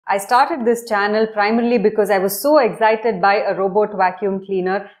I started this channel primarily because I was so excited by a robot vacuum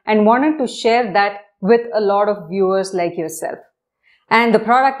cleaner and wanted to share that with a lot of viewers like yourself. And the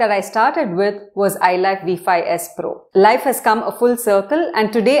product that I started with was ILIFE B5 Pro. Life has come a full circle,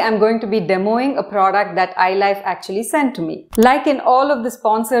 and today I'm going to be demoing a product that ILIFE actually sent to me. Like in all of the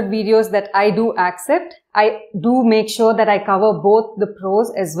sponsored videos that I do accept, I do make sure that I cover both the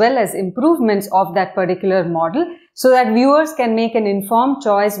pros as well as improvements of that particular model so that viewers can make an informed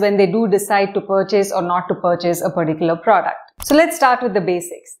choice when they do decide to purchase or not to purchase a particular product. So let's start with the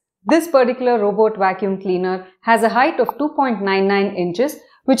basics. This particular robot vacuum cleaner has a height of 2.99 inches,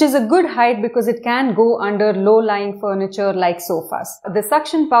 which is a good height because it can go under low-lying furniture like sofas. The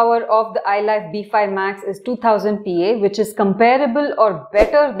suction power of the ILIFE B5 MAX is 2000 PA, which is comparable or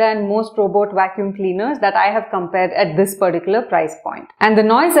better than most robot vacuum cleaners that I have compared at this particular price point. And the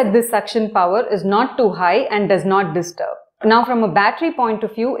noise at this suction power is not too high and does not disturb. Now, from a battery point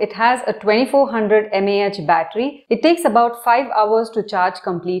of view, it has a 2400 mAh battery. It takes about 5 hours to charge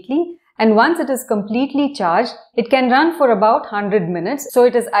completely, and once it is completely charged, it can run for about 100 minutes. So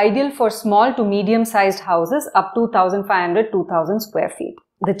it is ideal for small to medium sized houses up to 1500-2000 square feet.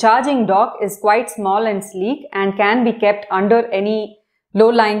 The charging dock is quite small and sleek and can be kept under any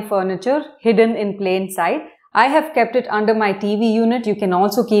low-lying furniture hidden in plain sight. I have kept it under my TV unit. You can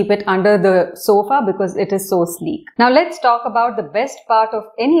also keep it under the sofa because it is so sleek. Now let's talk about the best part of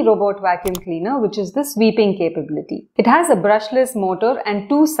any robot vacuum cleaner, which is the sweeping capability. It has a brushless motor and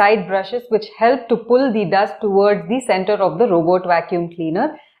 2 side brushes which help to pull the dust towards the center of the robot vacuum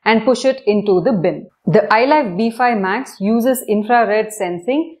cleaner and push it into the bin. The ILIFE B5 MAX uses infrared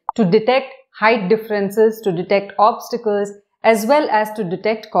sensing to detect height differences, to detect obstacles, as well as to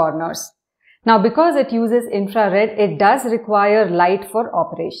detect corners. Now, because it uses infrared, it does require light for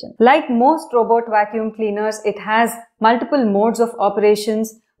operation. Like most robot vacuum cleaners, it has multiple modes of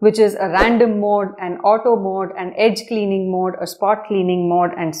operations, which is a random mode, an auto mode, an edge cleaning mode, a spot cleaning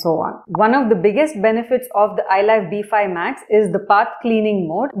mode, and so on. One of the biggest benefits of the ILIFE B5 MAX is the path cleaning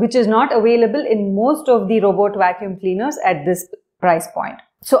mode, which is not available in most of the robot vacuum cleaners at this price point.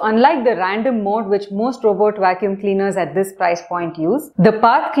 So unlike the random mode which most robot vacuum cleaners at this price point use, the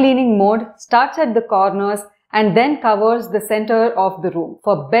path cleaning mode starts at the corners and then covers the center of the room.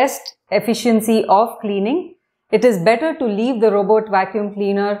 For best efficiency of cleaning, it is better to leave the robot vacuum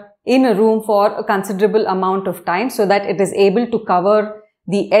cleaner in a room for a considerable amount of time so that it is able to cover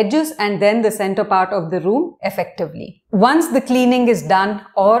the edges and then the center part of the room effectively. Once the cleaning is done,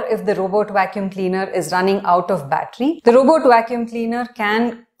 or if the robot vacuum cleaner is running out of battery, the robot vacuum cleaner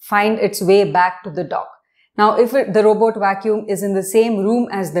can find its way back to the dock. Now, if the robot vacuum is in the same room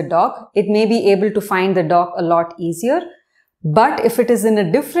as the dock, it may be able to find the dock a lot easier. But if it is in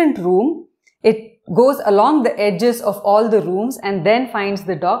a different room, it goes along the edges of all the rooms and then finds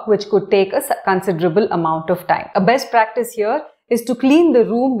the dock, which could take a considerable amount of time. A best practice here is to clean the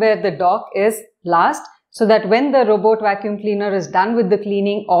room where the dock is last, so that when the robot vacuum cleaner is done with the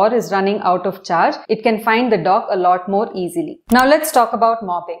cleaning or is running out of charge, it can find the dock a lot more easily. Now let's talk about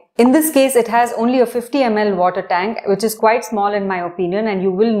mopping. In this case, it has only a 50 ml water tank, which is quite small in my opinion, and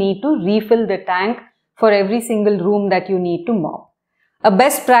you will need to refill the tank for every single room that you need to mop. A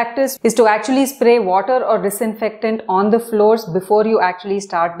best practice is to actually spray water or disinfectant on the floors before you actually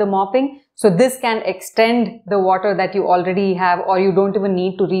start the mopping. So this can extend the water that you already have, or you don't even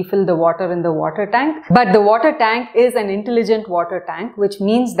need to refill the water in the water tank. But the water tank is an intelligent water tank, which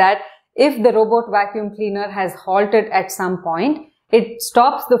means that if the robot vacuum cleaner has halted at some point, it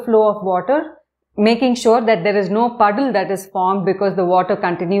stops the flow of water, making sure that there is no puddle that is formed because the water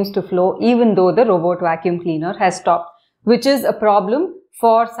continues to flow even though the robot vacuum cleaner has stopped, which is a problem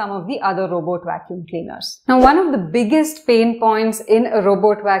for some of the other robot vacuum cleaners. Now, one of the biggest pain points in a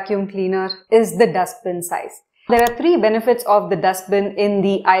robot vacuum cleaner is the dustbin size. There are 3 benefits of the dustbin in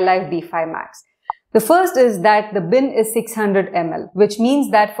the ILIFE B5 MAX. The first is that the bin is 600 ml, which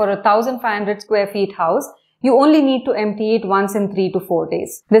means that for a 1500 square feet house, you only need to empty it once in 3 to 4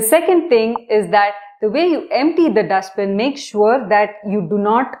 days. The second thing is that the way you empty the dustbin, make sure that you do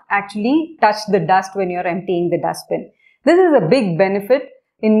not actually touch the dust when you're emptying the dustbin. This is a big benefit.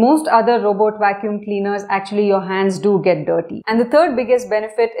 In most other robot vacuum cleaners, actually your hands do get dirty. And the third biggest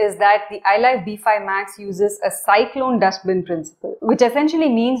benefit is that the ILIFE B5 MAX uses a cyclone dustbin principle, which essentially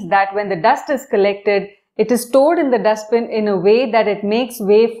means that when the dust is collected, it is stored in the dustbin in a way that it makes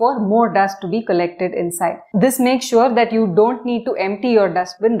way for more dust to be collected inside. This makes sure that you don't need to empty your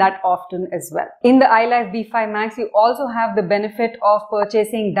dustbin that often as well. In the ILIFE B5 MAX, you also have the benefit of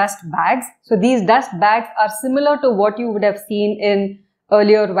purchasing dust bags. So these dust bags are similar to what you would have seen in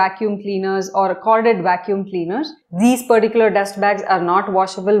earlier vacuum cleaners or corded vacuum cleaners, these particular dust bags are not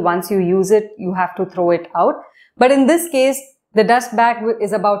washable. Once you use it, you have to throw it out. But in this case, the dust bag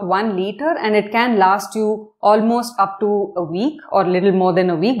is about 1 liter and it can last you almost up to a week or little more than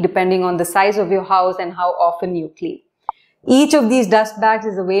a week, depending on the size of your house and how often you clean. Each of these dust bags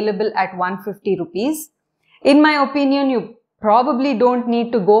is available at 150 rupees. In my opinion, you probably don't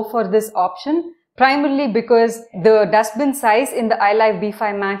need to go for this option, primarily because the dustbin size in the ILIFE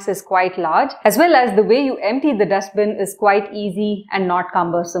B5 MAX is quite large, as well as the way you empty the dustbin is quite easy and not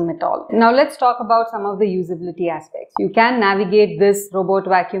cumbersome at all. Now let's talk about some of the usability aspects. You can navigate this robot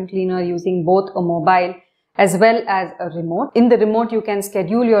vacuum cleaner using both a mobile as well as a remote. In the remote, you can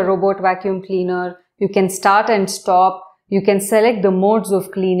schedule your robot vacuum cleaner, you can start and stop, you can select the modes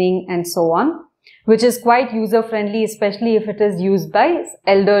of cleaning and so on, which is quite user-friendly, especially if it is used by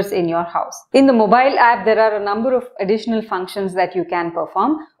elders in your house. In the mobile app, there are a number of additional functions that you can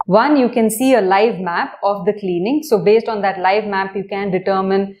perform. One, you can see a live map of the cleaning. So based on that live map, you can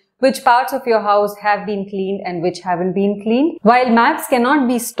determine which parts of your house have been cleaned and which haven't been cleaned. While maps cannot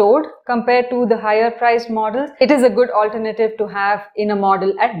be stored compared to the higher priced models, it is a good alternative to have in a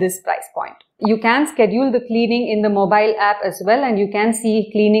model at this price point. You can schedule the cleaning in the mobile app as well, and you can see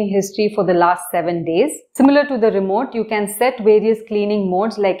cleaning history for the last 7 days. Similar to the remote, you can set various cleaning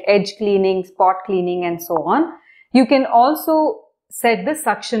modes like edge cleaning, spot cleaning and so on. You can also set the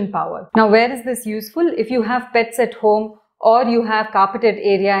suction power. Now, where is this useful? If you have pets at home or you have carpeted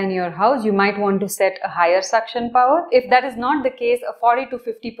area in your house, you might want to set a higher suction power. If that is not the case, a 40 to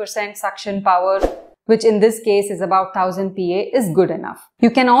 50% suction power, which in this case is about 1000 PA, is good enough. You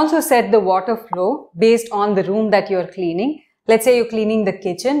can also set the water flow based on the room that you're cleaning. Let's say you're cleaning the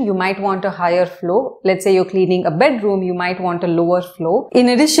kitchen, you might want a higher flow. Let's say you're cleaning a bedroom, you might want a lower flow. In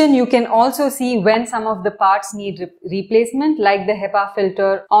addition, you can also see when some of the parts need replacement, like the HEPA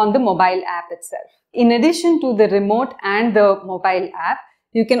filter on the mobile app itself. In addition to the remote and the mobile app,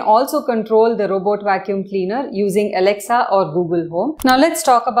 you can also control the robot vacuum cleaner using Alexa or Google Home. Now let's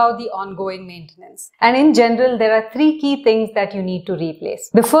talk about the ongoing maintenance. And in general, there are 3 key things that you need to replace.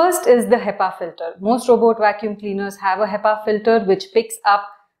 The first is the HEPA filter. Most robot vacuum cleaners have a HEPA filter which picks up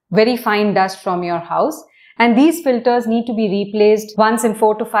very fine dust from your house. And these filters need to be replaced once in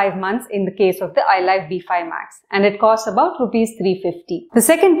 4 to 5 months in the case of the ILIFE B5 MAX. And it costs about rupees 350. The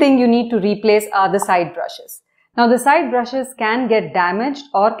second thing you need to replace are the side brushes. Now, the side brushes can get damaged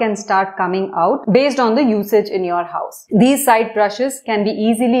or can start coming out based on the usage in your house. These side brushes can be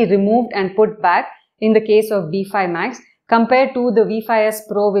easily removed and put back in the case of B5 MAX compared to the V5S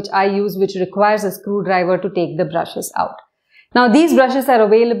Pro, which I use, which requires a screwdriver to take the brushes out. Now, these brushes are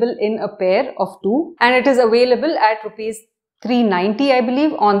available in a pair of 2 and it is available at rupees 390, I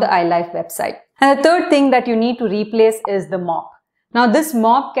believe, on the ILIFE website. And the third thing that you need to replace is the mop. Now, this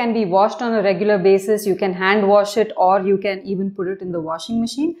mop can be washed on a regular basis. You can hand wash it or you can even put it in the washing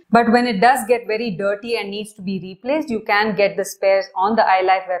machine. But when it does get very dirty and needs to be replaced, you can get the spares on the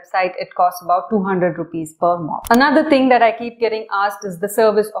ILIFE website. It costs about 200 rupees per mop. Another thing that I keep getting asked is the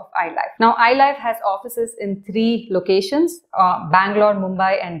service of ILIFE. Now, ILIFE has offices in 3 locations, Bangalore,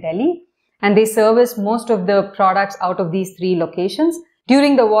 Mumbai and Delhi. And they service most of the products out of these 3 locations.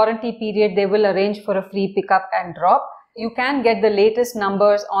 During the warranty period, they will arrange for a free pickup and drop. You can get the latest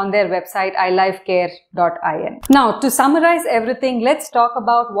numbers on their website ilifecare.in. Now, to summarize everything, let's talk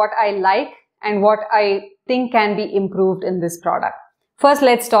about what I like and what I think can be improved in this product. First,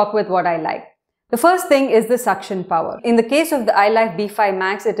 let's talk with what I like. The first thing is the suction power. In the case of the ILIFE B5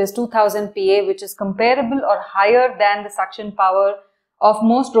 MAX, it is 2000 PA, which is comparable or higher than the suction power of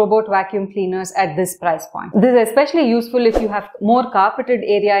most robot vacuum cleaners at this price point. This is especially useful if you have more carpeted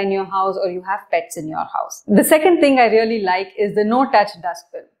area in your house or you have pets in your house. The second thing I really like is the no-touch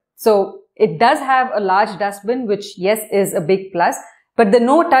dustbin. So it does have a large dustbin, which yes is a big plus, but the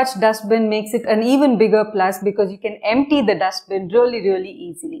no-touch dustbin makes it an even bigger plus because you can empty the dustbin really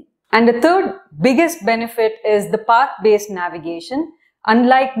easily. And the third biggest benefit is the path-based navigation.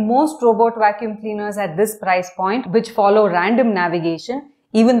 Unlike most robot vacuum cleaners at this price point, which follow random navigation,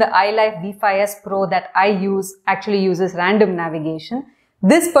 even the ILIFE B5S Pro that I use actually uses random navigation.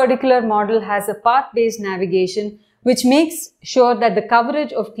 This particular model has a path-based navigation, which makes sure that the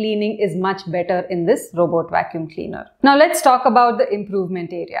coverage of cleaning is much better in this robot vacuum cleaner. Now let's talk about the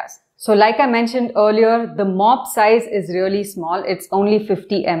improvement areas. So like I mentioned earlier, the mop size is really small. It's only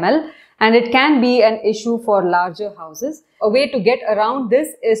 50 ml. And it can be an issue for larger houses. A way to get around this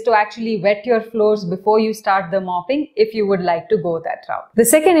is to actually wet your floors before you start the mopping if you would like to go that route. The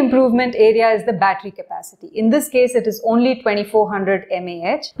second improvement area is the battery capacity. In this case, it is only 2400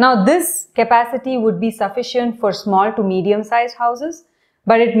 mAh. Now, this capacity would be sufficient for small to medium sized houses.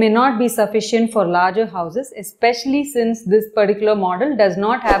 but it may not be sufficient for larger houses, especially since this particular model does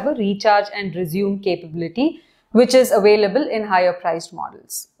not have a recharge and resume capability, which is available in higher priced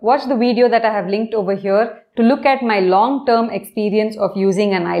models. Watch the video that I have linked over here to look at my long-term experience of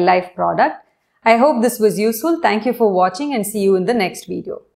using an ILIFE product. I hope this was useful. Thank you for watching and see you in the next video.